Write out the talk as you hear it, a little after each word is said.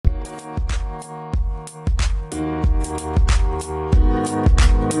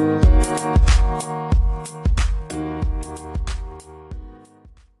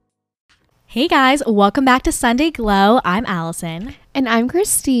Hey guys, welcome back to Sunday Glow. I'm Allison. And I'm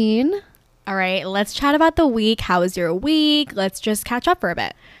Christine. All right, let's chat about the week. How was your week? Let's just catch up for a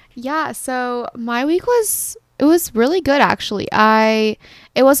bit. Yeah, so my week was really good actually.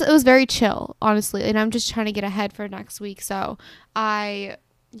 It was very chill, honestly, and I'm just trying to get ahead for next week. So I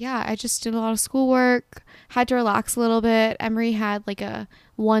just did a lot of schoolwork, had to relax a little bit. Emery had like a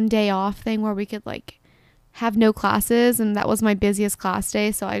 1 day off thing where we could like have no classes, and that was my busiest class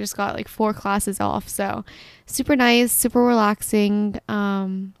day, so I just got like 4 classes off. So super nice, super relaxing.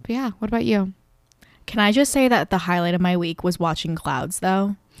 But yeah, what about you? Can I just say that the highlight of my week was watching clouds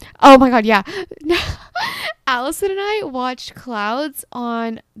though? Oh my god, yeah. Allison and I watched Clouds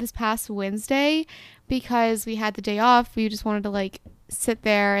on this past Wednesday because we had the day off. We just wanted to like sit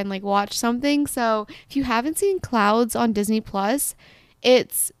there and like watch something. So if you haven't seen Clouds on Disney Plus,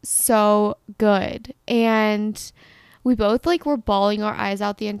 it's so good. And we both like were bawling our eyes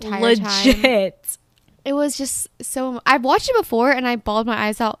out the entire time. Legit. It was just so, I've watched it before and I bawled my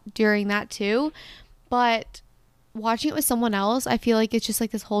eyes out during that too. But watching it with someone else, I feel like it's just like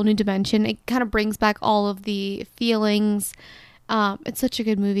this whole new dimension. It kind of brings back all of the feelings. It's such a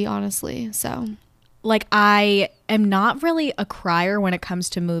good movie, honestly. So Like, I am not really a crier when it comes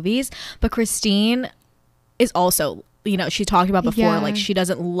to movies, but Christine is also, you know, she talked about before, like she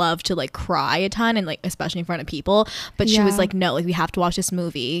doesn't love to like cry a ton and like especially in front of people, but she was like, no, like we have to watch this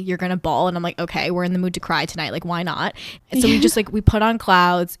movie, you're gonna bawl. And I'm like, okay, we're in the mood to cry tonight, like why not? And so we just like, we put on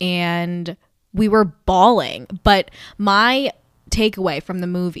Clouds and we were bawling. But my takeaway from the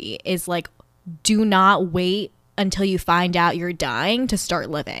movie is like, do not wait until you find out you're dying to start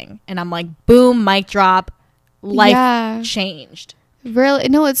living. And I'm like, boom, mic drop, life changed. Really,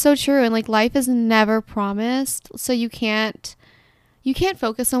 no, it's so true. And like life is never promised, so you can't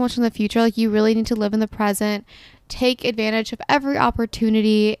focus so much on the future. Like you really need to live in the present, take advantage of every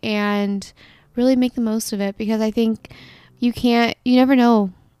opportunity, and really make the most of it, because I think you never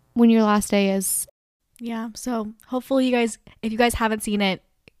know when your last day is. Yeah, so hopefully you guys, if you guys haven't seen it,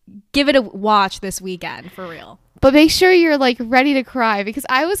 give it a watch this weekend, for real. But make sure you're like ready to cry, because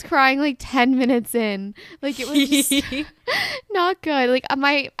I was crying like 10 minutes in. Like it was just not good. Like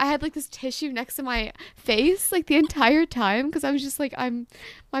I had like this tissue next to my face like the entire time, because I was just like, I'm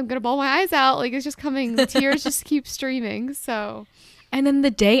gonna bawl my eyes out. Like it's just coming. The tears just keep streaming. So. And then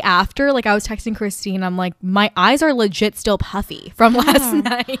the day after, like I was texting Christine, I'm like, my eyes are legit still puffy from last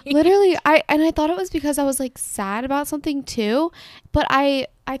night. Literally, I thought it was because I was like sad about something too, but I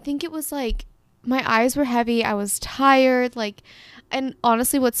think it was like my eyes were heavy. I was tired, like, and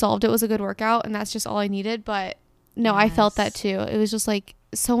honestly, what solved it was a good workout, and that's just all I needed. But no, I felt that too. It was just like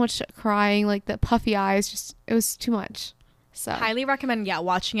so much crying, like the puffy eyes, just it was too much. So highly recommend,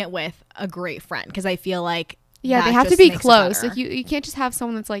 watching it with a great friend, because I feel like they have to be close. Like you can't just have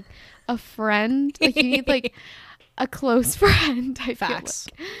someone that's like a friend. Like you need like a close friend. I Facts.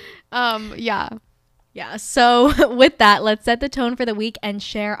 feel like. Yeah. So with that, let's set the tone for the week and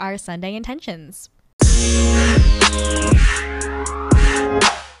share our Sunday intentions.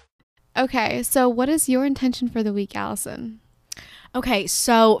 Okay, so what is your intention for the week, Allison? Okay,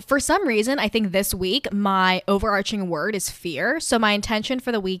 so for some reason, I think this week my overarching word is fear. So my intention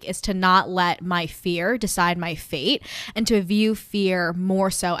for the week is to not let my fear decide my fate, and to view fear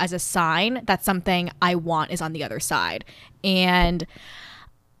more so as a sign that something I want is on the other side. And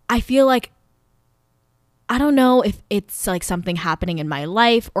I feel like, I don't know if it's like something happening in my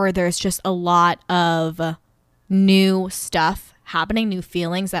life, or there's just a lot of new stuff happening, new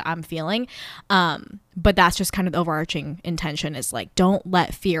feelings that I'm feeling. But that's just kind of the overarching intention, is like, don't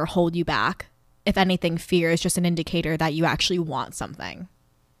let fear hold you back. If anything, fear is just an indicator that you actually want something.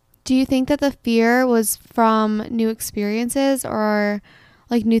 Do you think that the fear was from new experiences or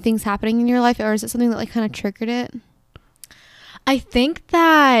like new things happening in your life, or is it something that like kind of triggered it? I think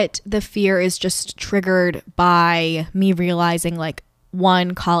that the fear is just triggered by me realizing like,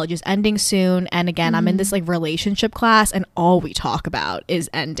 one, college is ending soon, and again, I'm in this like relationship class, and all we talk about is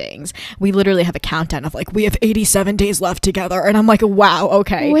endings. We literally have a countdown of like, we have 87 days left together, and I'm like, wow,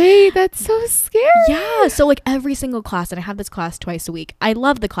 okay. Wait, that's so scary. Yeah, so like every single class, and I have this class twice a week. I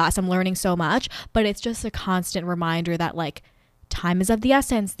love the class, I'm learning so much, but it's just a constant reminder that like time is of the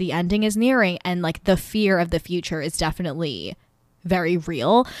essence, the ending is nearing, and like the fear of the future is definitely very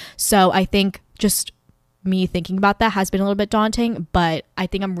real. So I think just me thinking about that has been a little bit daunting, but I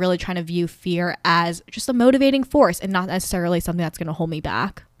think I'm really trying to view fear as just a motivating force and not necessarily something that's going to hold me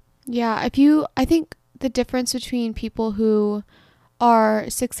back. Yeah, I think the difference between people who are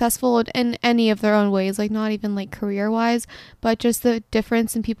successful in any of their own ways, like not even like career wise, but just the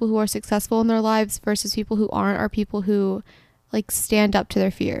difference in people who are successful in their lives versus people who aren't, are people who like stand up to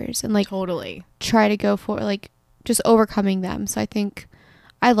their fears and like Totally. try to go for like just overcoming them. So I think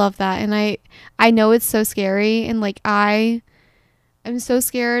I love that. And I know it's so scary, and like I'm so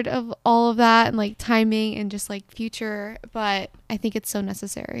scared of all of that and like timing and just like future, but I think it's so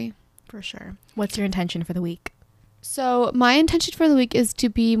necessary. For sure. What's your intention for the week? So my intention for the week is to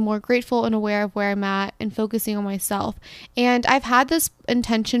be more grateful and aware of where I'm at and focusing on myself. And I've had this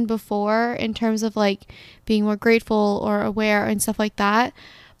intention before in terms of like being more grateful or aware and stuff like that.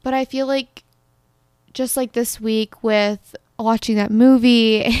 But I feel like just like this week with watching that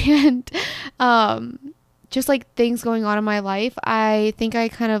movie and just like things going on in my life, I think I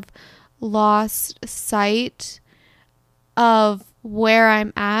kind of lost sight of where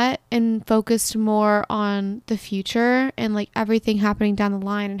I'm at and focused more on the future and like everything happening down the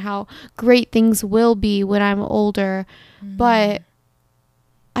line and how great things will be when I'm older. But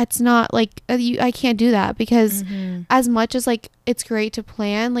it's not like I can't do that because as much as like it's great to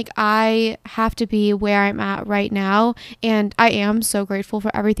plan, like I have to be where I'm at right now, and I am so grateful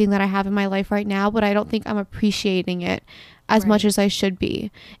for everything that I have in my life right now, but I don't think I'm appreciating it as much as I should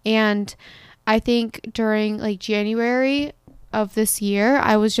be. And I think during like January of this year,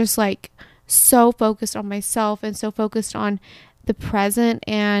 I was just like so focused on myself and so focused on the present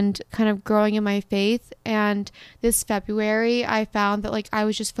and kind of growing in my faith. And this February, I found that like I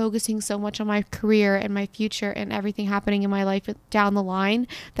was just focusing so much on my career and my future and everything happening in my life down the line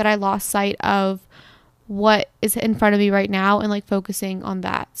that I lost sight of what is in front of me right now and like focusing on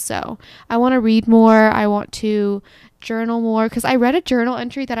that. So I want to read more. I want to journal more, because I read a journal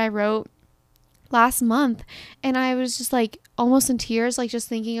entry that I wrote last month and I was just like almost in tears, like just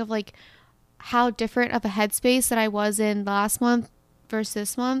thinking of like how different of a headspace that I was in last month versus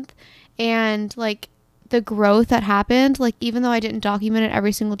this month, and like the growth that happened. Like even though I didn't document it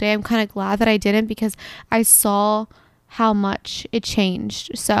every single day, I'm kind of glad that I didn't, because I saw how much it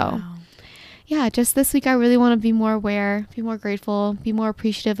changed. So yeah, just this week I really want to be more aware, be more grateful, be more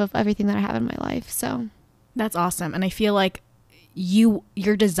appreciative of everything that I have in my life. So that's awesome. And I feel like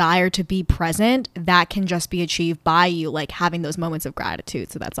your desire to be present, that can just be achieved by you like having those moments of gratitude.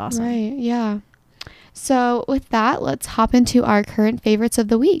 So that's awesome. Right. Yeah. So with that, let's hop into our current favorites of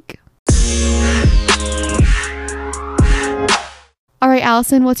the week. All right,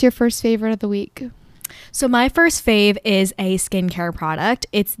 Allison, what's your first favorite of the week? So my first fave is a skincare product.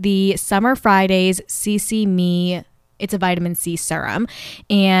 It's the Summer Fridays CC Me. It's a vitamin C serum.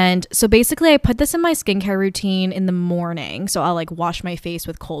 And so basically I put this in my skincare routine in the morning. So I'll like wash my face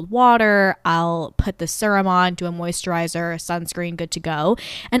with cold water. I'll put the serum on, do a moisturizer, sunscreen, good to go.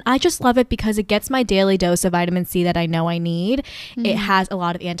 And I just love it because it gets my daily dose of vitamin C that I know I need. It has a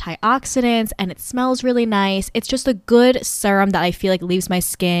lot of antioxidants and it smells really nice. It's just a good serum that I feel like leaves my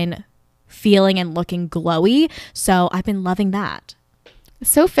skin feeling and looking glowy. So I've been loving that.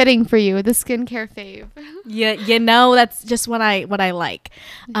 So fitting for you, the skincare fave. Yeah, you know, that's just what I like.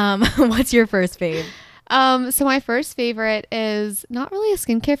 What's your first fave? So my first favorite is not really a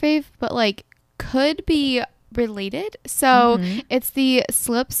skincare fave, but like could be related. So it's the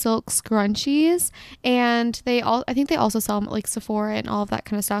Slip Silk scrunchies, and I think they also sell them at like Sephora and all of that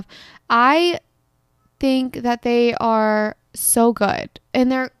kind of stuff. I think that they are so good,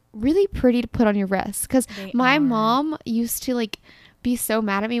 and they're really pretty to put on your wrist, because my mom used to like be so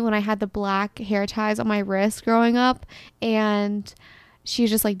mad at me when I had the black hair ties on my wrist growing up, and she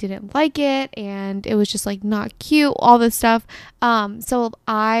just like didn't like it, and it was just like not cute, all this stuff. So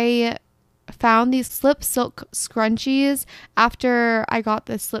I found these Slip Silk scrunchies after I got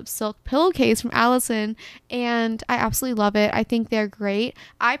the Slip Silk pillowcase from Allison, and I absolutely love it. I think they're great.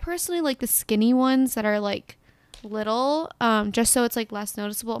 I personally like the skinny ones that are like little, just so it's like less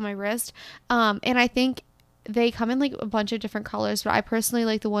noticeable on my wrist. And I think they come in like a bunch of different colors, but I personally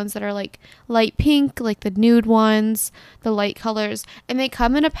like the ones that are like light pink, like the nude ones, the light colors, and they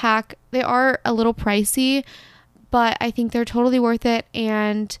come in a pack. They are a little pricey, but I think they're totally worth it.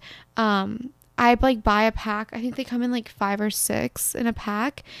 And I like buy a pack. I think they come in like 5 or 6 in a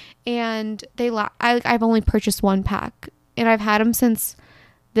pack, and I've only purchased one pack, and I've had them since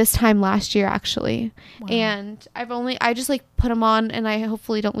this time last year, actually. Wow. And I just like put them on, and I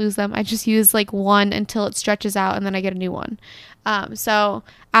hopefully don't lose them. I just use like one until it stretches out, and then I get a new one. So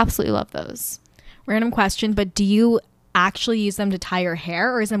absolutely love those. Random question, but do you actually use them to tie your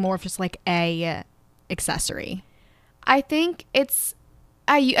hair, or is it more of just like a accessory? I think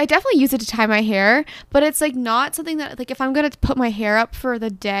I definitely use it to tie my hair, but it's like not something that like if I'm gonna put my hair up for the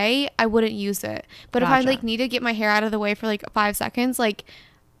day, I wouldn't use it. But Gotcha. If I like need to get my hair out of the way for like 5 seconds, like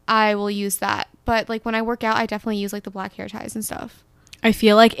I will use that. But like when I work out, I definitely use like the black hair ties and stuff. I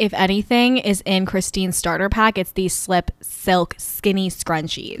feel like if anything is in Christine's starter pack, it's these Slip Silk Skinny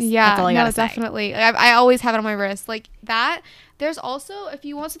Scrunchies. Yeah, that's all I gotta say. definitely. I always have it on my wrist. Like that. There's also, if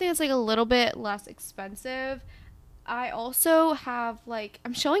you want something that's like a little bit less expensive, I also have like,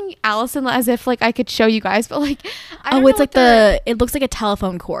 I'm showing Allison as if like I could show you guys, but like, it's like it looks like a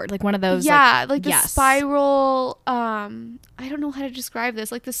telephone cord, like one of those. Yeah, like the spiral. I don't know how to describe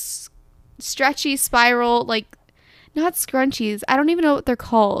this. Like this stretchy spiral, like not scrunchies. I don't even know what they're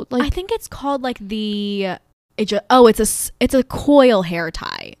called. Like I think it's called like it's a coil hair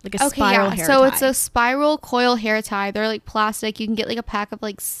tie, like a spiral hair tie. So it's a spiral coil hair tie. They're like plastic. You can get like a pack of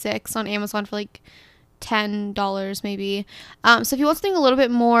like 6 on Amazon for like $10 maybe. So if you want something a little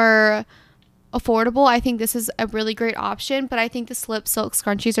bit more affordable, I think this is a really great option. But I think the Slip Silk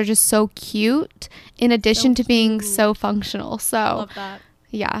Scrunchies are just so cute in addition to being so functional. So love that.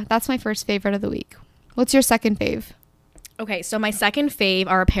 Yeah, that's my first favorite of the week. What's your second fave? Okay, so my second fave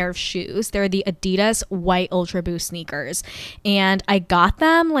are a pair of shoes. They're the Adidas White Ultra Boost sneakers. And I got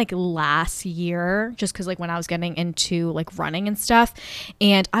them like last year just because like when I was getting into like running and stuff.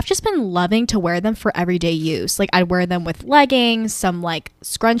 And I've just been loving to wear them for everyday use. Like I'd wear them with leggings, some like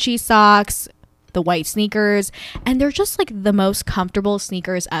scrunchy socks, the white sneakers. And they're just like the most comfortable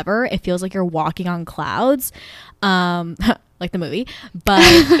sneakers ever. It feels like you're walking on clouds. Like the movie. But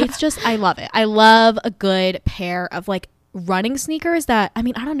it's just, I love it. I love a good pair of like running sneakers that, I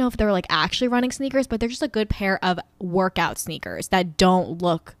mean, I don't know if they're like actually running sneakers, but they're just a good pair of workout sneakers that don't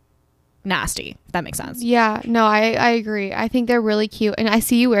look nasty, if that makes sense. Yeah, no, I agree. I think they're really cute. And I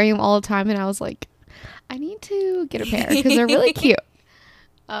see you wearing them all the time and I was like, I need to get a pair because they're really cute.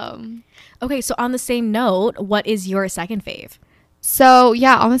 Okay, so on the same note, what is your second fave? So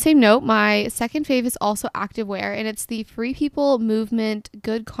yeah, on the same note, my second fave is also activewear, and it's the Free People Movement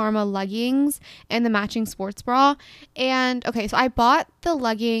Good Karma leggings and the matching sports bra. And okay, so I bought the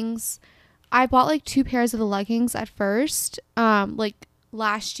leggings. I bought like 2 pairs of the leggings at first, like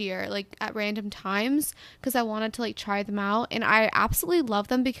last year, like at random times, because I wanted to like try them out, and I absolutely love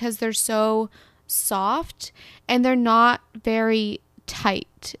them because they're so soft and they're not very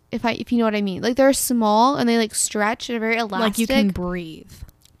tight, if you know what I mean. Like they're small and they like stretch and are very elastic. Like you can breathe.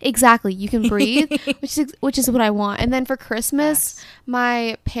 Exactly, you can breathe, which is what I want. And then for Christmas,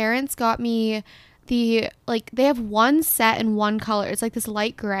 my parents got me they have one set in one color. It's like this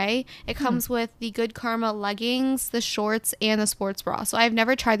light gray. It comes with the Good Karma leggings, the shorts, and the sports bra. So I've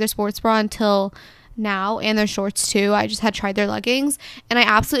never tried their sports bra until now, and their shorts too. I just had tried their leggings, and I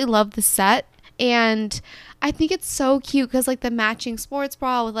absolutely love the set. And I think it's so cute because like the matching sports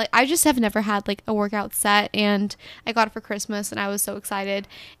bra with like, I just have never had like a workout set, and I got it for Christmas and I was so excited.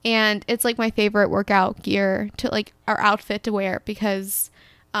 And it's like my favorite workout gear to like, our outfit to wear because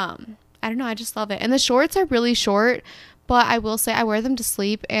I don't know, I just love it. And the shorts are really short, but I will say I wear them to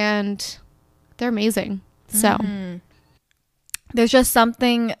sleep and they're amazing. So there's just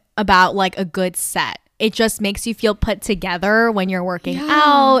something about like a good set. It just makes you feel put together when you're working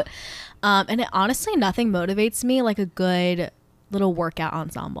out. And honestly, nothing motivates me like a good little workout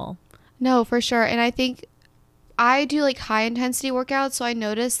ensemble. No, for sure. And I think I do like high intensity workouts. So I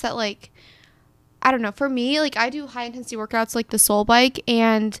noticed that like, I don't know, for me, like I do high intensity workouts like the Soul Bike,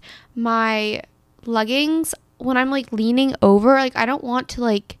 and my leggings, when I'm like leaning over, like I don't want to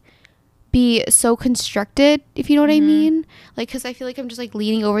like be so constricted, if you know what I mean. Like, because I feel like I'm just like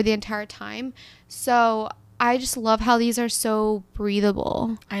leaning over the entire time. So I just love how these are so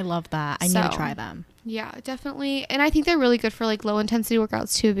breathable. I love that. I need to try them. Yeah, definitely. And I think they're really good for like low intensity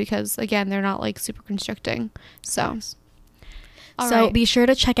workouts too, because again, they're not like super constricting. So, nice. Be sure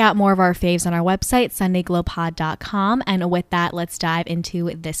to check out more of our faves on our website, sundayglow.pod.com. And with that, let's dive into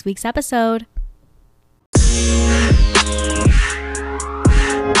this week's episode.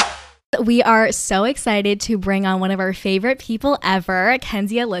 We are so excited to bring on one of our favorite people ever,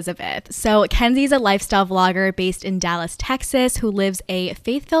 Kenzie Elizabeth. So Kenzie's a lifestyle vlogger based in Dallas, Texas, who lives a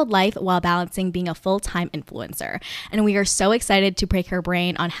faith-filled life while balancing being a full-time influencer. And we are so excited to break her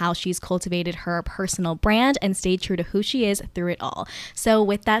brain on how she's cultivated her personal brand and stayed true to who she is through it all. So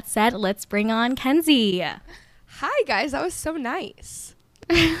with that said, let's bring on Kenzie. Hi guys, that was so nice.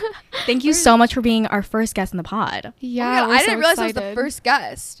 Thank you so much for being our first guest in the pod. Yeah, I didn't realize I was the first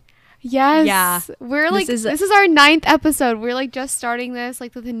guest. Yes. Yeah. We're like, this is our 9th episode. We're like just starting this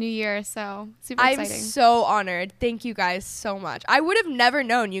like with the new year. So super exciting. I'm so honored. Thank you guys so much. I would have never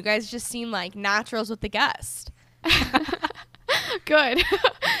known. You guys just seem like naturals with the guest. Good.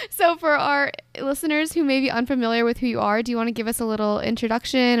 So for our listeners who may be unfamiliar with who you are, do you want to give us a little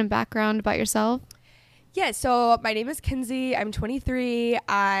introduction and background about yourself? Yeah, so my name is Kenzie. I'm 23.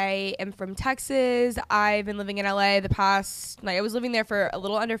 I am from Texas. I've been living in LA I was living there for a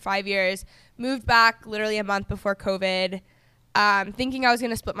little under 5 years. Moved back literally a month before COVID, thinking I was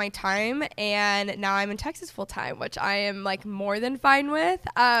going to split my time. And now I'm in Texas full time, which I am like more than fine with.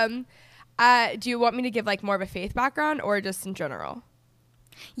 Do you want me to give like more of a faith background or just in general?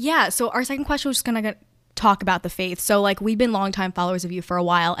 Yeah, so our second question was just going to talk about the faith. So like we've been longtime followers of you for a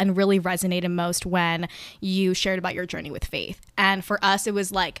while and really resonated most when you shared about your journey with faith. And for us, it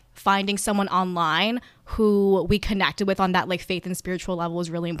was like finding someone online who we connected with on that like faith and spiritual level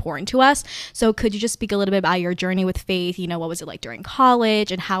was really important to us. So could you just speak a little bit about your journey with faith? You know, what was it like during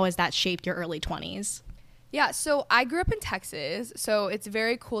college and how has that shaped your early 20s? Yeah, so I grew up in Texas, so it's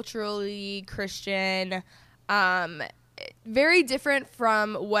very culturally Christian, very different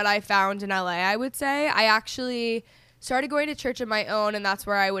from what I found in LA, I would say. I actually started going to church on my own, and that's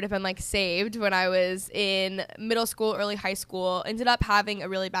where I would have been like saved when I was in middle school, early high school. Ended up having a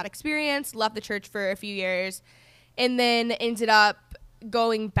really bad experience, left the church for a few years, and then ended up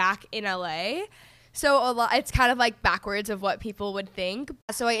going back in LA. So it's kind of like backwards of what people would think.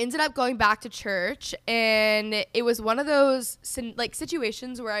 So I ended up going back to church, and it was one of those like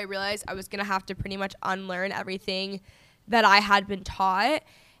situations where I realized I was going to have to pretty much unlearn everything that I had been taught.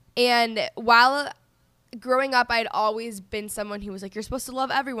 And while growing up, I'd always been someone who was like, you're supposed to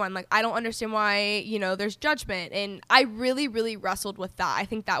love everyone. Like, I don't understand why, there's judgment. And I really, really wrestled with that. I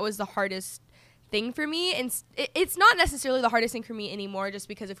think that was the hardest thing for me. And it's not necessarily the hardest thing for me anymore just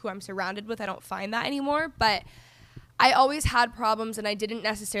because of who I'm surrounded with. I don't find that anymore. But I always had problems, and I didn't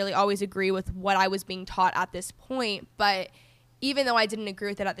necessarily always agree with what I was being taught at this point. But even though I didn't agree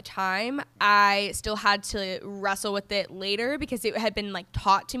with it at the time, I still had to wrestle with it later because it had been like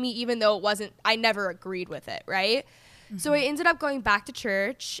taught to me, even though I never agreed with it, right? Mm-hmm. So I ended up going back to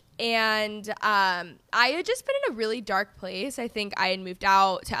church, and I had just been in a really dark place. I think I had moved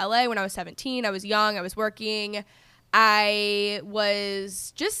out to LA when I was 17. I was young. I was working. I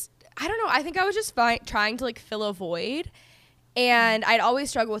was just, I don't know. I think I was just trying to like fill a void. And I'd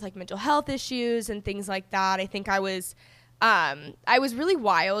always struggled with like mental health issues and things like that. I think I was really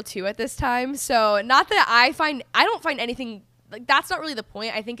wild too at this time. So not that I don't find anything like that's not really the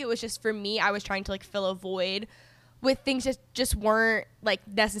point. I think it was just for me, I was trying to like fill a void with things that just weren't like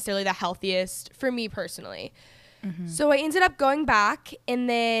necessarily the healthiest for me personally. Mm-hmm. So I ended up going back, and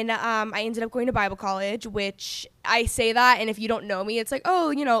then I ended up going to Bible college, which I say that, and if you don't know me, it's like,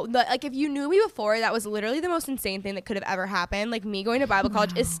 oh, like if you knew me before, that was literally the most insane thing that could have ever happened. Like me going to Bible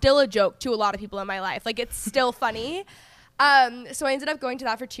college is still a joke to a lot of people in my life. Like it's still funny. So I ended up going to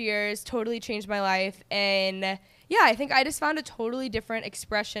that for 2 years, totally changed my life. And yeah, I think I just found a totally different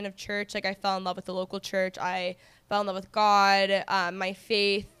expression of church. Like I fell in love with the local church. I fell in love with God. My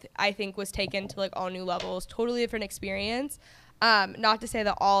faith, I think, was taken to like all new levels, totally different experience. Not to say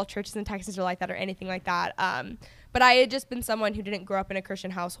that all churches in Texas are like that or anything like that. But I had just been someone who didn't grow up in a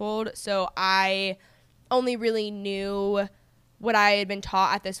Christian household. So I only really knew what I had been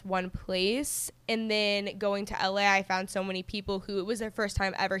taught at this one place. And then going to LA, I found so many people who it was their first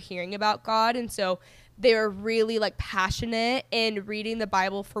time ever hearing about God. And so they were really like passionate in reading the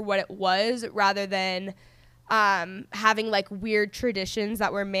Bible for what it was rather than having like weird traditions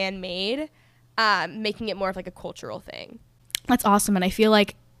that were man-made, making it more of like a cultural thing. That's awesome. And I feel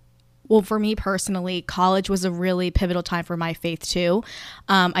like, well, for me personally, college was a really pivotal time for my faith too.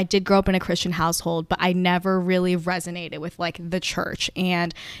 I did grow up in a Christian household, but I never really resonated with like the church.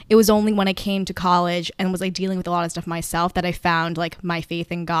 And it was only when I came to college and was like dealing with a lot of stuff myself that I found like my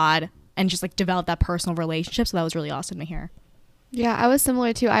faith in God and just like developed that personal relationship. So that was really awesome to hear. Yeah, I was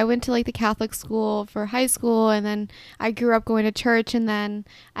similar too. I went to like the Catholic school for high school, and then I grew up going to church, and then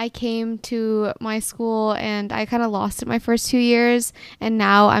I came to my school and I kind of lost it my first 2 years. And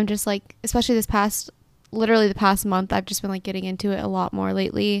now I'm just like, especially literally the past month, I've just been like getting into it a lot more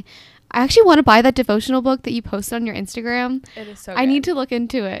lately. I actually want to buy that devotional book that you posted on your Instagram. It is so good. I need to look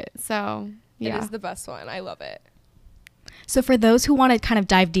into it. So yeah. It is the best one. I love it. So for those who want to kind of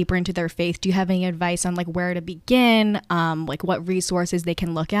dive deeper into their faith, do you have any advice on like where to begin, like what resources they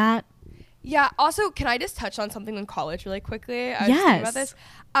can look at? Yeah. Also, can I just touch on something in college really quickly? I was yes. thinking about this.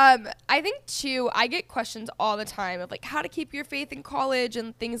 I think too, I get questions all the time of like how to keep your faith in college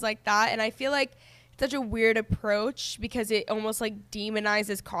and things like that. And I feel like it's such a weird approach because it almost like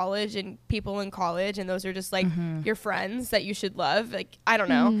demonizes college and people in college. And those are just like your friends that you should love. Like, I don't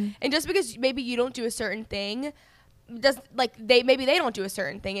know. And just because maybe you don't do a certain thing, maybe they don't do a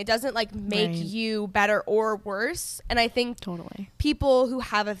certain thing, it doesn't like make you better or worse. And I think totally people who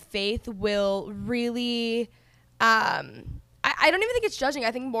have a faith will really I I don't even think it's judging.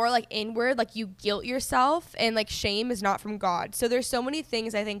 I think more like inward, like you guilt yourself, and like shame is not from God. So there's so many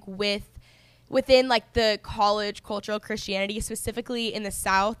things I think within like the college cultural Christianity, specifically in the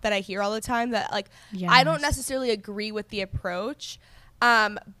South, that I hear all the time that like I don't necessarily agree with the approach.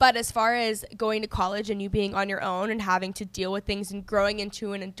 But as far as going to college and you being on your own and having to deal with things and growing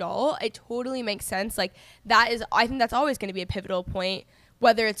into an adult, it totally makes sense. Like I think that's always going to be a pivotal point,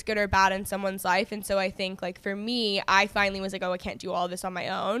 whether it's good or bad in someone's life. And so I think like for me, I finally was like, oh, I can't do all this on my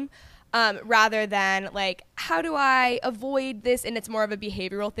own. Rather than like, how do I avoid this? And it's more of a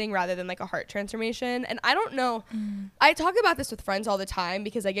behavioral thing rather than like a heart transformation. And I don't know. I talk about this with friends all the time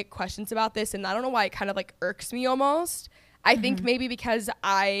because I get questions about this, and I don't know why it kind of like irks me almost. I think maybe because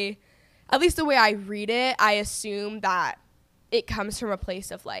at least the way I read it, I assume that it comes from a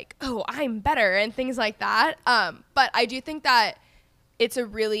place of like, oh, I'm better and things like that. But I do think that it's a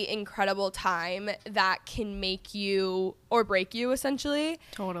really incredible time that can make you or break you, essentially.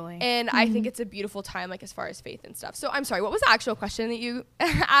 Totally. And I think it's a beautiful time, like as far as faith and stuff. So I'm sorry, what was the actual question that you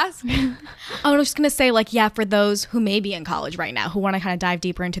asked? I was just going to say, like, yeah, for those who may be in college right now, who want to kind of dive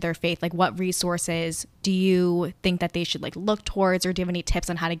deeper into their faith, like what resources do you think that they should like look towards, or do you have any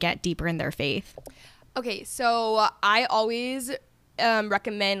tips on how to get deeper in their faith? Okay, so I always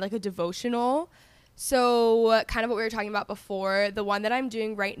recommend like a devotional. So kind of what we were talking about before, the one that I'm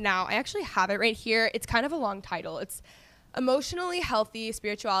doing right now, I actually have it right here. It's kind of a long title. It's Emotionally Healthy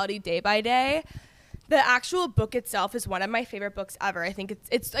Spirituality Day by Day. The actual book itself is one of my favorite books ever. I think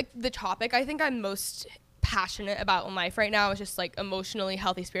it's like the topic I think I'm most passionate about in life right now is just like emotionally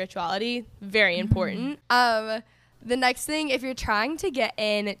healthy spirituality. Very important. The next thing, if you're trying to get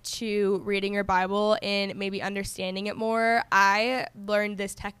into reading your Bible and maybe understanding it more, I learned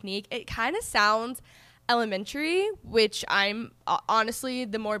this technique. It kind of sounds elementary, which I'm honestly,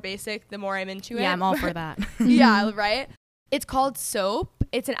 the more basic, the more I'm into it. Yeah, I'm all for that. Yeah, right? It's called SOAP.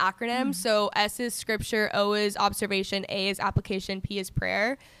 It's an acronym. So S is scripture, O is observation, A is application, P is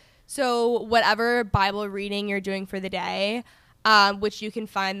prayer. So whatever Bible reading you're doing for the day, which you can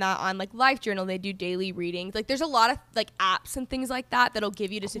find that on like Life Journal. They do daily readings. Like there's a lot of like apps and things like that that'll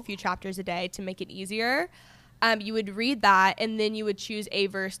give you just a few chapters a day to make it easier. You would read that, and then you would choose a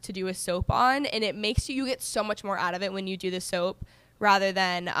verse to do a soap on, and it makes you get so much more out of it when you do the soap rather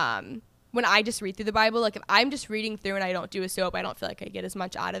than when I just read through the Bible. Like if I'm just reading through and I don't do a soap, I don't feel like I get as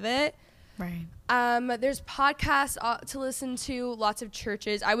much out of it. Right. There's podcasts to listen to, lots of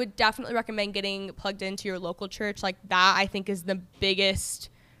churches. I would definitely recommend getting plugged into your local church. Like that, I think, is the biggest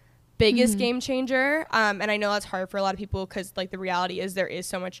game changer. And I know that's hard for a lot of people because like the reality is there is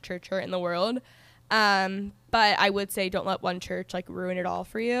so much church hurt in the world. But I would say don't let one church like ruin it all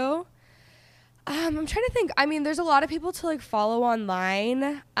for you. I'm trying to think. I mean, there's a lot of people to like follow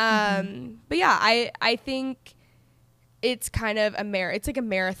online. But yeah, I think it's kind of it's like a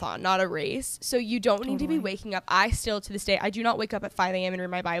marathon, not a race. So you don't need to be waking up. I still, to this day, I do not wake up at 5 a.m. and read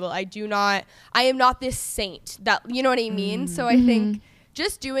my Bible. I am not this saint that, you know what I mean? So I think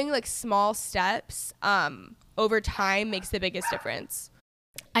just doing like small steps over time makes the biggest difference.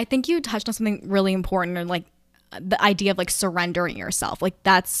 I think you touched on something really important, or like the idea of like surrendering yourself. Like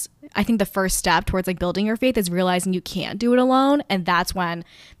that's, I think the first step towards like building your faith is realizing you can't do it alone. And that's when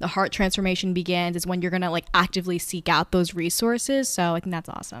the heart transformation begins, is when you're going to like actively seek out those resources. So I think that's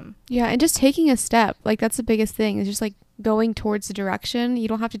awesome. Yeah. And just taking a step, like that's the biggest thing, is just like going towards the direction. You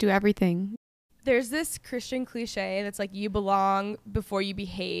don't have to do everything. There's this Christian cliche that's like, you belong before you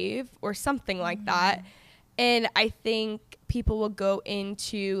behave, or something like that. And I think people will go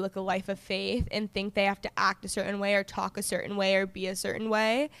into like a life of faith and think they have to act a certain way or talk a certain way or be a certain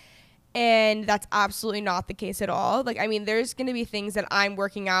way. And that's absolutely not the case at all. Like, I mean, there's going to be things that I'm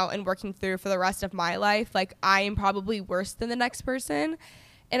working out and working through for the rest of my life. Like, I am probably worse than the next person.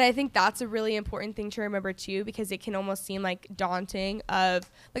 And I think that's a really important thing to remember too, because it can almost seem like daunting of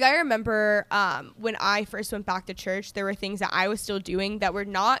like, I remember when I first went back to church, there were things that I was still doing that were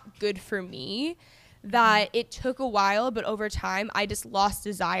not good for me, that it took a while, but over time I just lost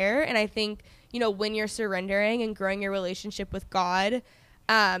desire. And I think, you know, when you're surrendering and growing your relationship with God,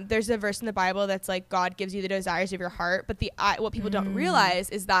 there's a verse in the Bible that's like, God gives you the desires of your heart. But what people don't realize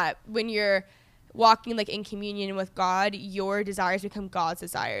is that when you're walking like in communion with God, your desires become God's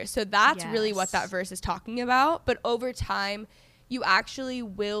desires. So that's really what that verse is talking about. But over time, you actually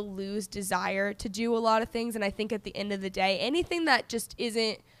will lose desire to do a lot of things. And I think at the end of the day, anything that just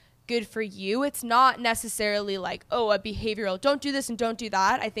isn't good for you, it's not necessarily like, oh, a behavioral, don't do this and don't do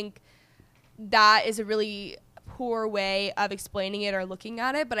that. I think that is a really poor way of explaining it or looking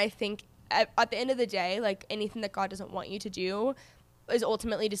at it. But I think at the end of the day, like anything that God doesn't want you to do, is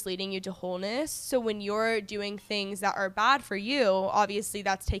ultimately just leading you to wholeness. So when you're doing things that are bad for you, obviously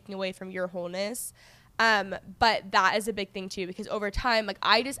that's taking away from your wholeness. But that is a big thing too, because over time, like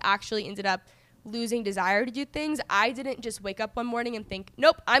I just actually ended up losing desire to do things. I didn't just wake up one morning and think,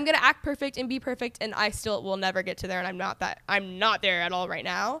 nope, I'm going to act perfect and be perfect. And I still will never get to there. And I'm not there at all right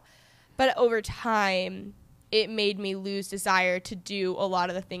now. But over time, it made me lose desire to do a lot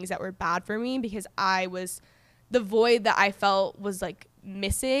of the things that were bad for me, because the void that I felt was like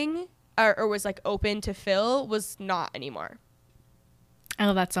missing or was like open to fill was not anymore. I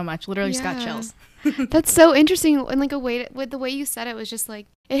love that so much. Literally just got chills. That's so interesting. And like with the way you said it was just like,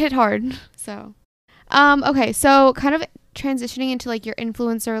 it hit hard. So, okay. So kind of transitioning into like your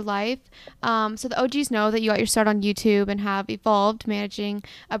influencer life. So the OGs know that you got your start on YouTube and have evolved managing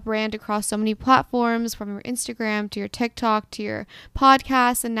a brand across so many platforms, from your Instagram to your TikTok to your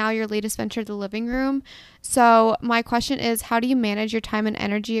podcast, and now your latest venture, The Living Room. So my question is, how do you manage your time and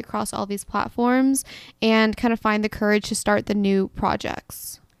energy across all these platforms and kind of find the courage to start the new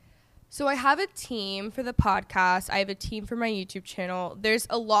projects? So I have a team for the podcast. I have a team for my YouTube channel. There's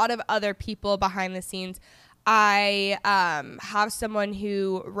a lot of other people behind the scenes. I have someone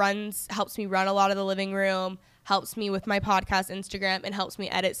who helps me run a lot of The Living Room, helps me with my podcast Instagram, and helps me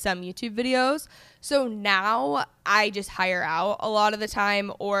edit some YouTube videos. So now I just hire out a lot of the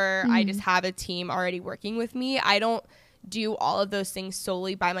time, or I just have a team already working with me. I don't do all of those things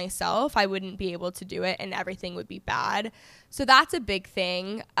solely by myself. I wouldn't be able to do it, and everything would be bad. So that's a big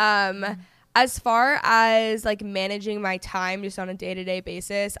thing. As far as like managing my time just on a day-to-day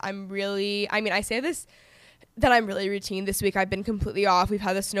basis, I say this that I'm really routine. This week I've been completely off. We've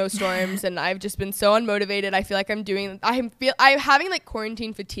had the snowstorms and I've just been so unmotivated. I feel like I'm having like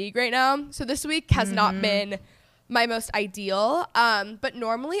quarantine fatigue right now. So this week has not been my most ideal. But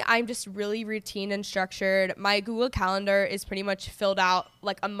normally I'm just really routine and structured. My Google Calendar is pretty much filled out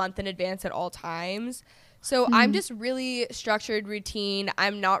like a month in advance at all times. So I'm just really structured, routine.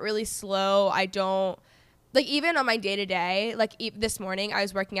 I'm not really slow. I don't like, even on my day-to-day, like this morning I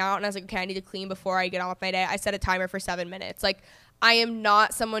was working out and I was like, okay, I need to clean before I get on with my day. I set a timer for 7 minutes. Like, I am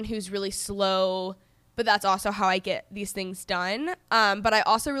not someone who's really slow, but that's also how I get these things done. But I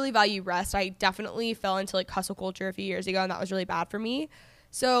also really value rest. I definitely fell into like hustle culture a few years ago, and that was really bad for me.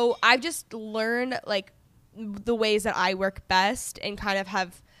 So I've just learned like the ways that I work best and kind of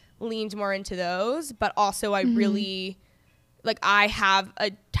have leaned more into those. But also I really... like, I have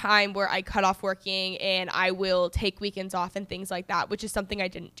a time where I cut off working and I will take weekends off and things like that, which is something I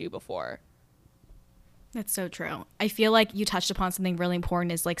didn't do before. That's so true. I feel like you touched upon something really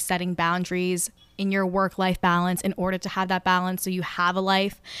important, is like setting boundaries in your work-life balance in order to have that balance so you have a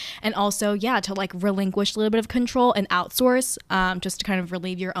life. And also, to like relinquish a little bit of control and outsource, just to kind of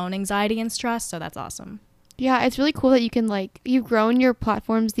relieve your own anxiety and stress. So that's awesome. Yeah, it's really cool that you can like, you've grown your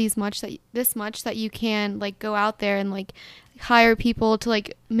platforms this much that you can like go out there and like hire people to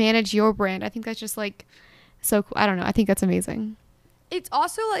like manage your brand. I think that's just like so cool. I don't know. I think that's amazing. It's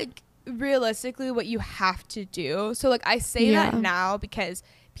also like realistically what you have to do. So like I say that now because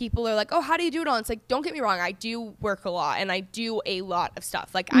people are like, oh, how do you do it all? It's like, don't get me wrong. I do work a lot and I do a lot of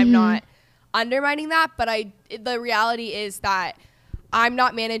stuff. Like I'm not undermining that, but the reality is that I'm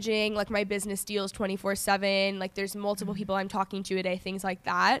not managing like my business deals 24/7. Like there's multiple people I'm talking to a day, things like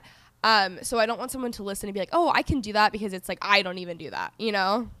that. So I don't want someone to listen and be like, oh, I can do that, because it's like, I don't even do that, you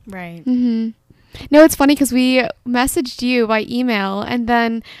know? Right. No, it's funny because we messaged you by email, and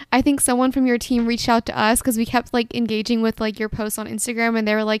then I think someone from your team reached out to us because we kept like engaging with like your posts on Instagram, and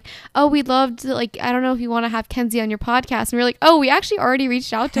they were like, oh, we'd love to, like, I don't know if you want to have Kenzie on your podcast. And we were like, oh, we actually already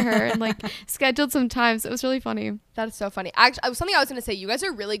reached out to her and like scheduled some time. So it was really funny. That's so funny. Actually, something I was going to say, you guys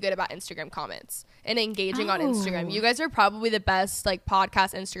are really good about Instagram comments and engaging on Instagram. You guys are probably the best like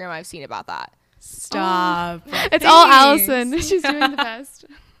podcast Instagram I've seen about that. Stop. It's all Allison. She's doing the best.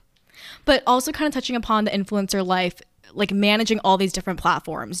 But also kind of touching upon the influencer life, like managing all these different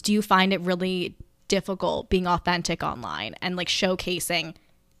platforms. Do you find it really difficult being authentic online and like showcasing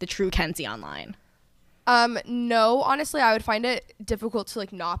the true Kenzie online? No, honestly, I would find it difficult to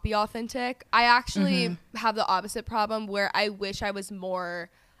like not be authentic. I actually have the opposite problem where I wish I was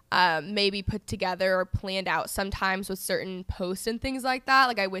more maybe put together or planned out sometimes with certain posts and things like that.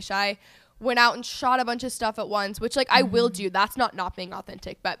 Like I wish I went out and shot a bunch of stuff at once, which like I will do. That's not being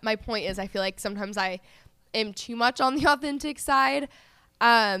authentic. But my point is, I feel like sometimes I am too much on the authentic side.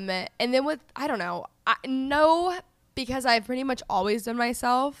 And then with, I don't know, no, because I've pretty much always done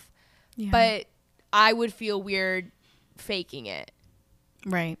myself, but I would feel weird faking it.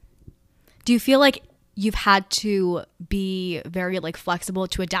 Right. Do you feel like you've had to be very like flexible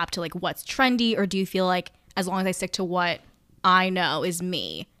to adapt to like what's trendy, or do you feel like as long as I stick to what I know is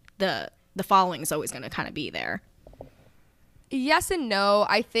me, the following is always going to kind of be there. Yes and no.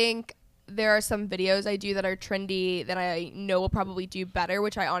 I think there are some videos I do that are trendy that I know will probably do better,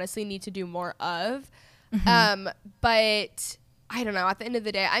 which I honestly need to do more of. But I don't know. At the end of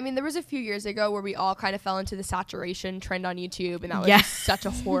the day, I mean, there was a few years ago where we all kind of fell into the saturation trend on YouTube, and that was just such a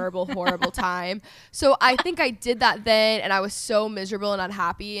horrible, horrible time. So I think I did that then, and I was so miserable and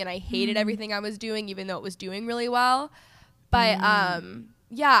unhappy, and I hated everything I was doing, even though it was doing really well. But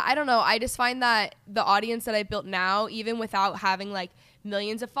yeah, I don't know. I just find that the audience that I built now, even without having like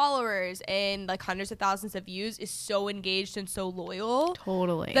millions of followers and like hundreds of thousands of views, is so engaged and so loyal.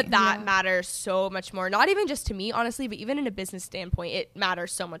 Totally. That matters so much more. Not even just to me, honestly, but even in a business standpoint, it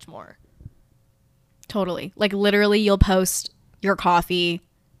matters so much more. Totally. Like literally you'll post your coffee,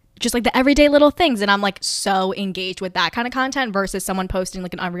 just like the everyday little things. And I'm like so engaged with that kind of content versus someone posting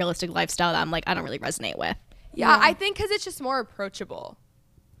like an unrealistic lifestyle that I'm like, I don't really resonate with. Yeah. I think because it's just more approachable.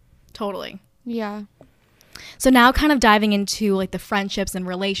 Totally. Yeah. So now kind of diving into like the friendships and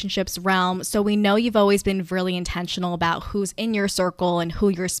relationships realm. So we know you've always been really intentional about who's in your circle and who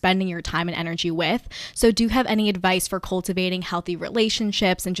you're spending your time and energy with. So do you have any advice for cultivating healthy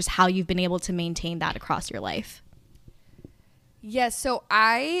relationships and just how you've been able to maintain that across your life? Yes, so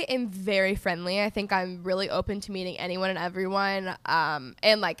I am very friendly. I think I'm really open to meeting anyone and everyone.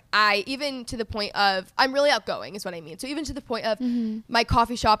 And like even to the point of, I'm really outgoing is what I mean. So even to the point of my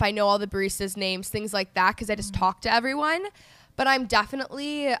coffee shop, I know all the baristas' names, things like that, because I just talk to everyone. But I'm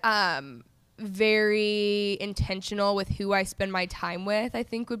definitely very intentional with who I spend my time with, I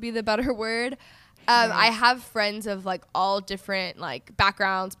think would be the better word. I have friends of like all different like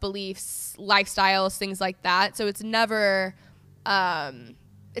backgrounds, beliefs, lifestyles, things like that. So it's never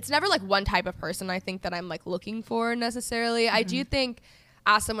like one type of person I think that I'm like looking for necessarily. I do think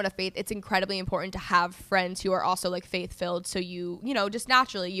as someone of faith, it's incredibly important to have friends who are also like faith filled. So you know, just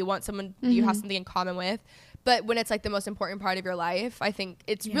naturally you want someone you have something in common with. But when it's like the most important part of your life, I think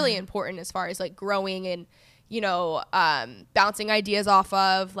it's really important as far as like growing and, you know, bouncing ideas off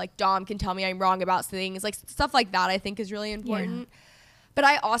of. Like Dom can tell me I'm wrong about things, like stuff like that I think is really important. Yeah. But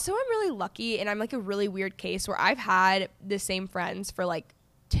I also am really lucky, and I'm like a really weird case where I've had the same friends for like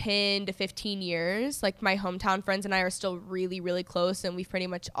 10 to 15 years. Like my hometown friends and I are still really, really close, and we've pretty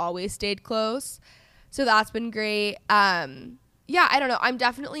much always stayed close. So that's been great. Yeah, I don't know. I'm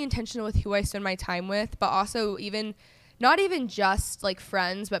definitely intentional with who I spend my time with, but also not even just like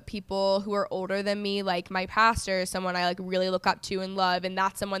friends, but people who are older than me, like my pastor, someone I like really look up to and love, and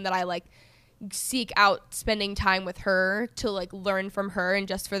that's someone that I like seek out spending time with her to like learn from her and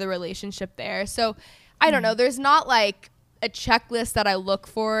just for the relationship there. So I don't know, there's not like a checklist that I look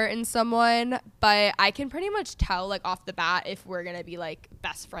for in someone, but I can pretty much tell like off the bat if we're gonna be like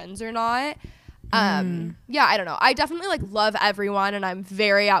best friends or not. Yeah, I don't know, I definitely like love everyone and I'm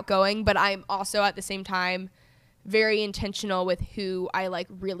very outgoing, but I'm also at the same time very intentional with who I like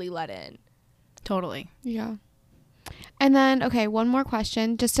really let in. Totally. Yeah. And then, okay, one more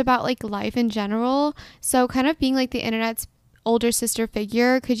question just about like life in general. So kind of being like the internet's older sister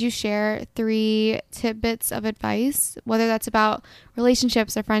figure, could you share 3 tidbits of advice, whether that's about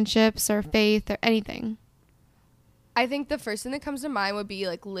relationships or friendships or faith or anything? I think the first thing that comes to mind would be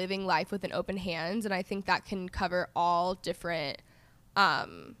like living life with an open hand. And I think that can cover all different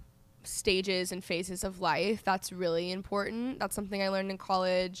stages and phases of life. That's really important. That's something I learned in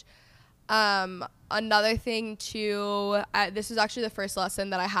college. Another thing too, this is actually the first lesson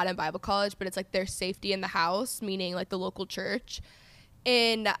that I had in Bible college, but it's like there's safety in the house, meaning like the local church,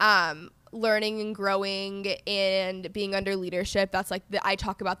 in learning and growing and being under leadership. That's like I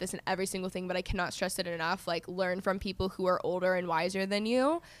talk about this in every single thing, but I cannot stress it enough. Like learn from people who are older and wiser than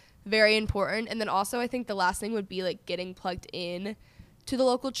you. Very important. And then also I think the last thing would be like getting plugged in to the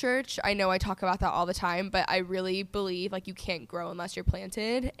local church. I know I talk about that all the time, but I really believe like you can't grow unless you're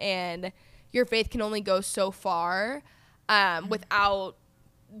planted, and your faith can only go so far without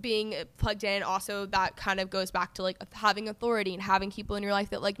being plugged in. Also, that kind of goes back to like having authority and having people in your life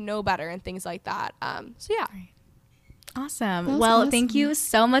that like know better and things like that. So yeah. Awesome. Well, thank you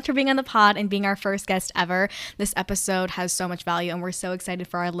so much for being on the pod and being our first guest ever. This episode has so much value, and we're so excited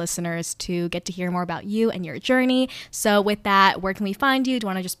for our listeners to get to hear more about you and your journey. So with that, where can we find you? Do you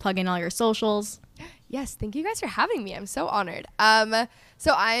want to just plug in all your socials? Yes, thank you guys for having me. I'm so honored.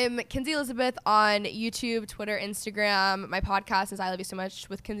 So I'm Kenzie Elizabeth on YouTube, Twitter, Instagram. My podcast is I Love You So Much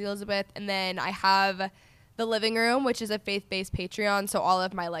with Kenzie Elizabeth. And then I have The Living Room, which is a faith-based Patreon. So all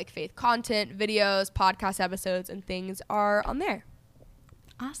of my like faith content, videos, podcast episodes, and things are on there.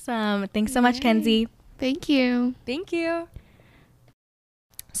 Awesome. Thanks so much, Kenzie. Thank you. Thank you.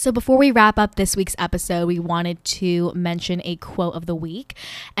 So before we wrap up this week's episode, we wanted to mention a quote of the week.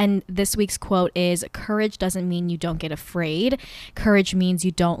 And this week's quote is, "Courage doesn't mean you don't get afraid. Courage means you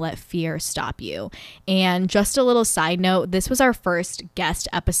don't let fear stop you." And just a little side note, this was our first guest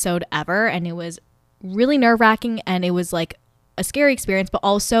episode ever, and it was really nerve-wracking, and it was like a scary experience, but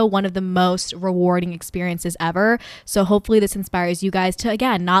also one of the most rewarding experiences ever. So hopefully this inspires you guys to,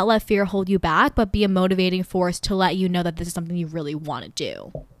 again, not let fear hold you back, but be a motivating force to let you know that this is something you really want to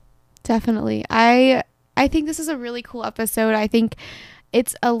do. Definitely. I think this is a really cool episode. I think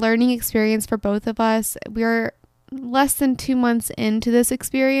it's a learning experience for both of us. We're less than 2 months into this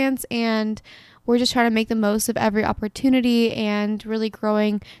experience, and we're just trying to make the most of every opportunity and really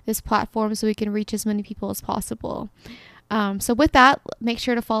growing this platform so we can reach as many people as possible. So with that, make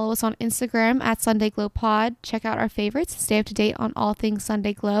sure to follow us on Instagram at Sunday Glow Pod. Check out our favorites. Stay up to date on all things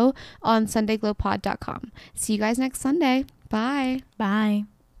Sunday Glow on SundayGlowPod.com. See you guys next Sunday. Bye. Bye.